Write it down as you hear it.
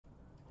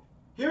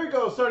Here we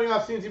go. Starting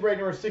off CNC break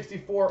number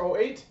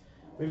 6408.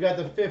 We've got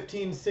the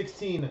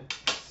 15-16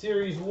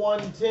 Series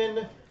 1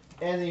 tin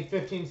and the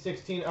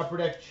 15-16 Upper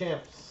Deck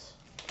Champs.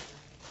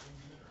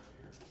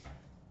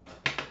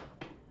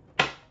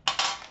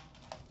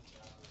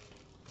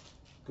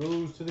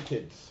 Goes to the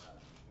kids.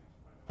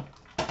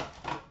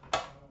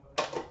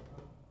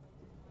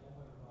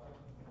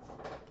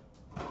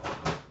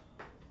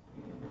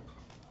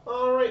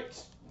 All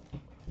right.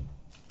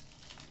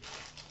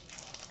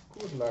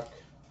 Good luck.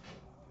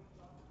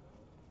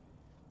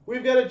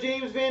 We've got a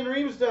James Van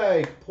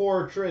Riemsdyk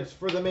portraits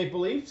for the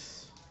Maple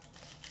Leafs.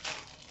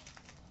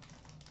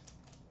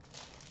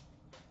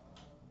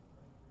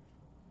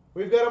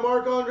 We've got a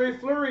Marc-Andre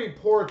Fleury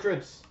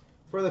portraits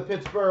for the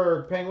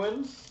Pittsburgh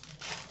Penguins.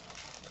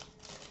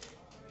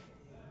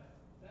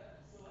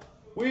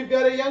 We've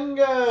got a Young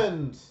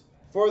Guns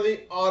for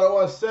the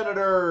Ottawa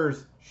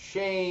Senators,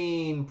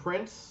 Shane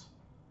Prince.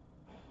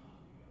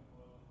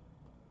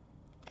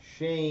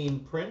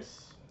 Shane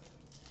Prince.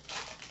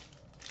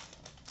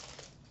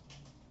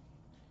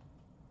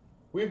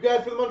 We've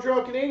got for the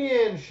Montreal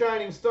Canadiens,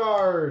 Shining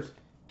Stars,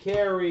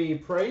 Carey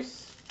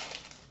Price.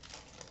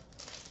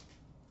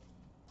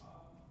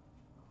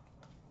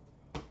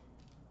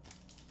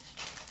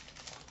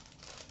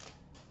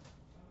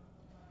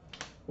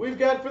 We've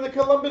got for the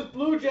Columbus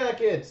Blue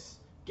Jackets,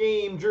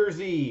 game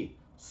jersey,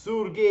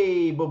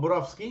 Sergei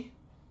Bobrovsky.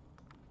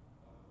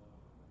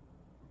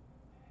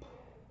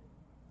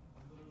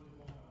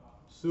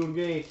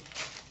 Sergei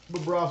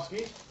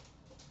Bobrovsky.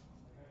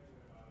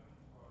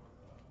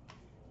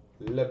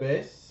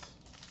 Lebes.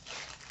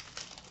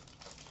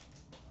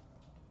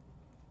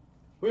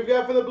 We've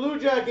got for the Blue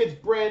Jackets,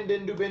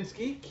 Brandon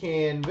Dubinsky,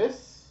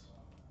 canvas.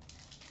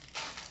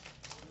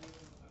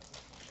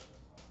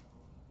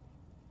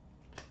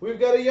 We've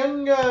got a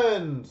Young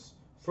Guns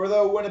for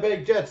the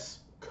Winnipeg Jets,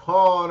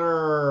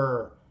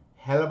 Connor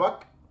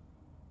Hellebuyck.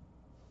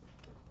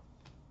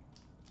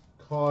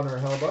 Connor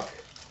Hellebuyck.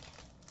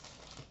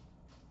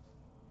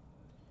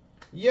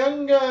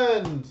 Young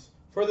Guns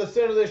for the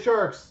San Jose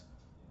Sharks,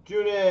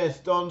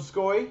 Joonas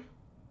Donskoi.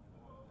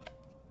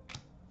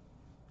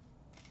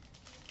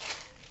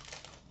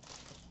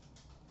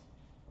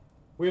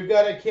 We've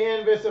got a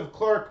canvas of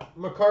Clark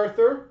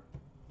MacArthur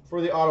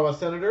for the Ottawa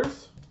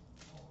Senators.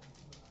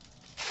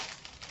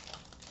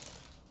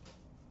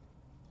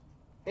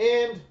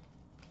 And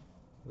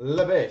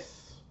Lebes.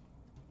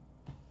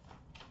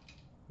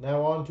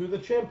 Now on to the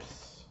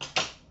Champs.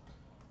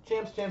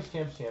 Champs, champs,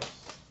 champs,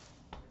 champs.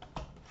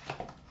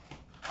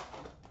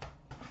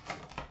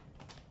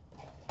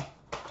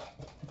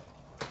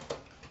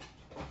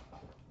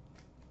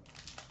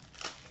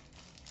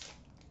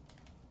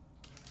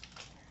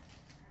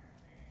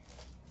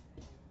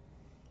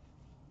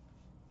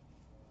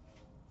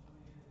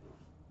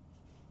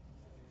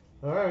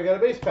 All right, we got a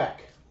base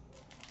pack.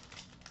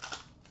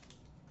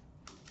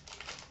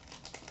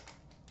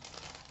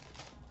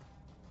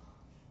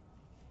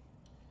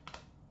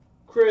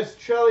 Chris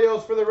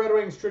Chelios for the Red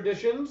Wings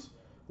Traditions.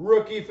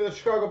 Rookie for the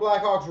Chicago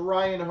Blackhawks,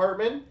 Ryan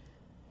Hartman.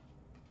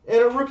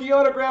 And a rookie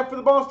autograph for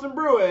the Boston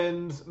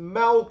Bruins,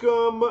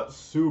 Malcolm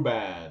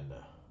Subban.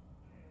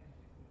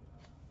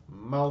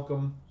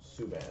 Malcolm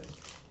Subban.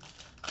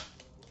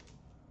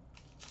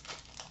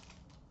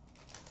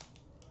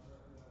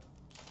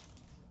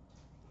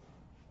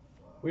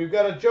 We've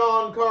got a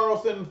John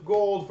Carlson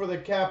gold for the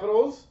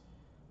Capitals.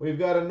 We've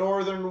got a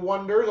Northern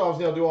Wonders.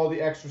 Obviously, I'll do all the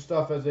extra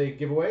stuff as a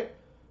giveaway.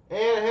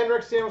 And a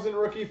Henrik Samuelsson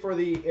rookie for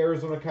the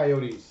Arizona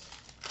Coyotes.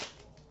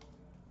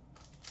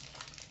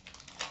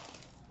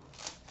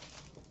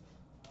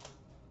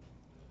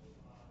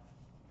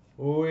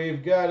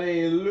 We've got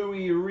a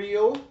Louis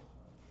Riel.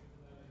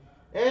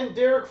 And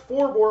Derek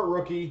Forbort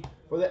rookie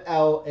for the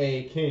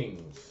LA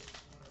Kings.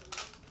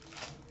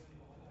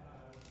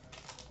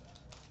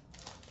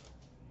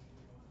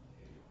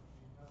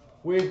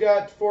 We've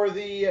got for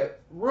the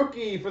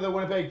rookie for the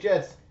Winnipeg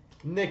Jets,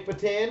 Nick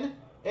Patan.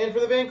 And for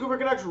the Vancouver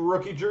Canucks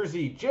rookie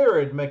jersey,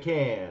 Jared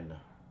McCann.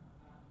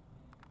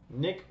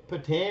 Nick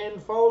Patan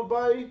followed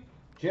by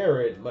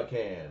Jared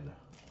McCann.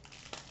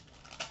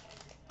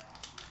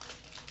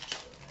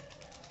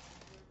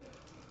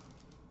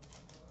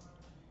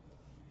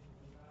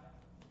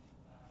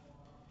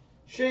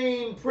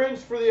 Shane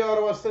Prince for the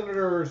Ottawa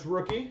Senators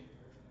rookie.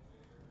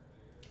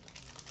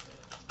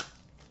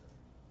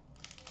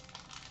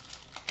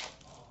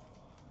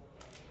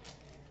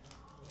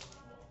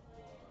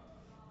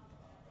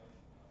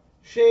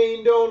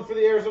 Shane Doan for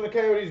the Arizona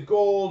Coyotes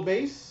gold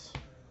base.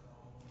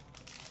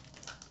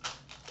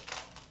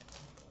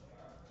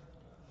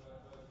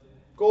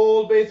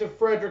 Gold base of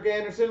Frederick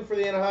Anderson for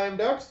the Anaheim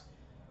Ducks.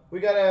 We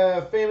got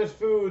a Famous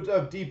Foods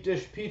of Deep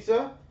Dish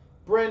Pizza.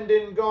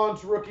 Brendan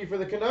Gaunce rookie for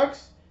the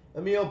Canucks.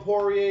 Emile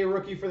Poirier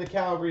rookie for the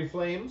Calgary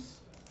Flames.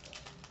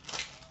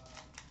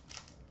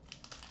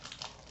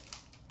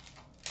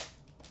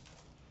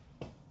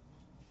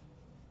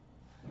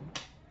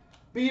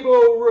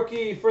 Bebo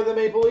rookie for the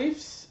Maple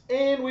Leafs.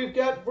 And we've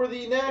got for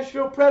the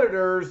Nashville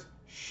Predators,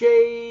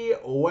 Shea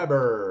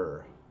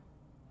Weber.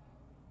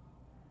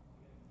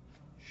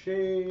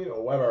 Shea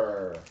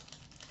Weber.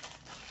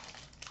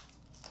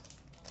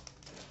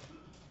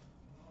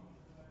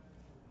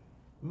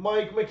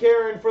 Mike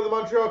McCarron for the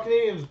Montreal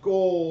Canadiens,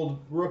 gold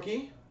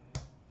rookie.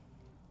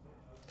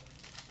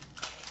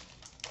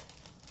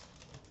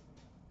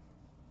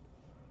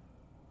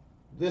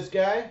 This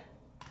guy.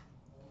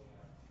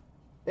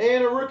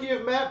 And a rookie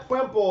of Matt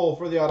Puempel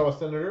for the Ottawa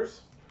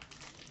Senators.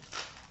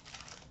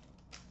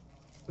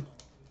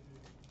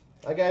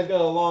 That guy's got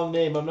a long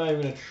name. I'm not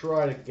even going to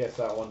try to guess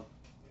that one.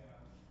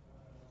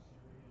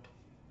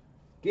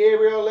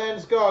 Gabriel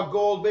Landeskog,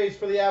 gold base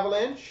for the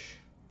Avalanche.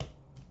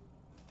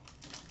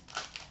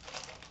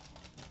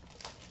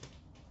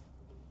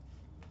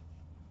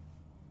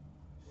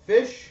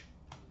 Fish.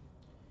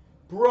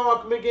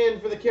 Brock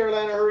McGinn for the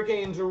Carolina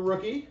Hurricanes,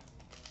 rookie.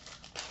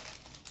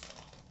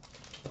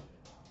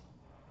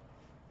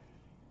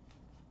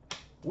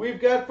 We've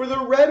got for the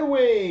Red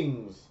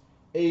Wings,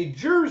 a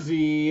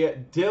jersey,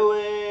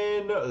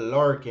 Dylan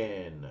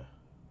Larkin.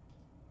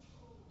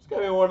 It's got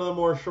to be one of the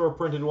more short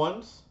printed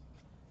ones.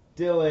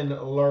 Dylan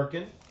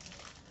Larkin.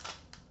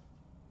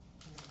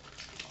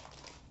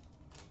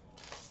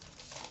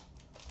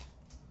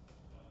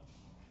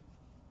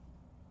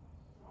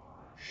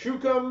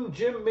 Shukum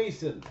Jim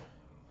Mason.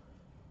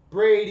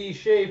 Brady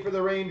Shea for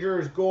the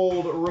Rangers,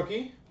 gold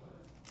rookie.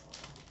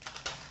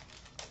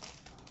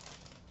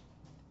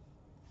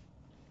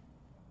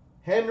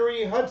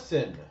 Henry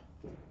Hudson,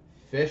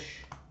 Fish.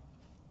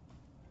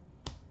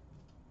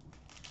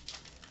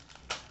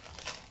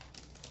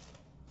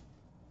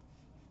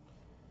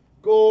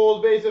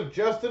 Gold base of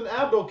Justin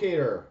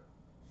Abdelkader,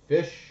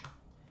 Fish.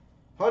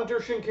 Hunter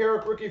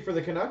Shinkaruk, rookie for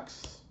the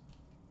Canucks.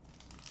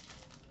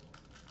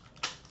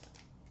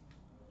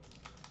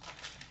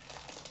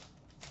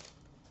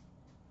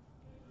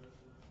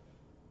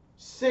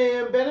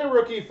 Sam Bennett,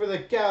 rookie for the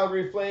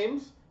Calgary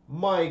Flames.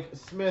 Mike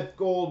Smith,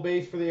 gold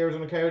base for the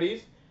Arizona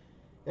Coyotes.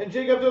 And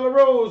Jacob De La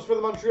Rose for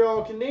the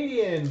Montreal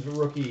Canadiens,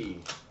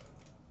 rookie.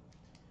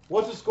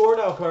 What's the score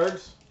now,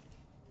 Cards?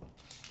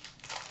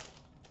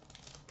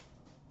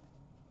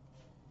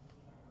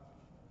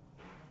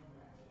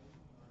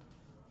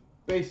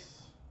 Base.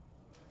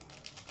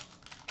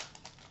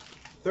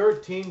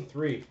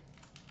 13-3.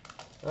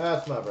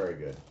 That's not very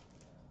good.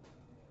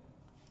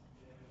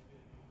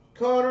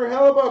 Connor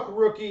Hellebuck,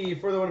 rookie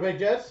for the Winnipeg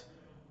Jets.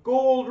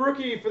 Gold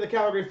rookie for the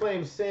Calgary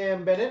Flames,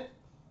 Sam Bennett.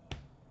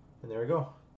 And there we go.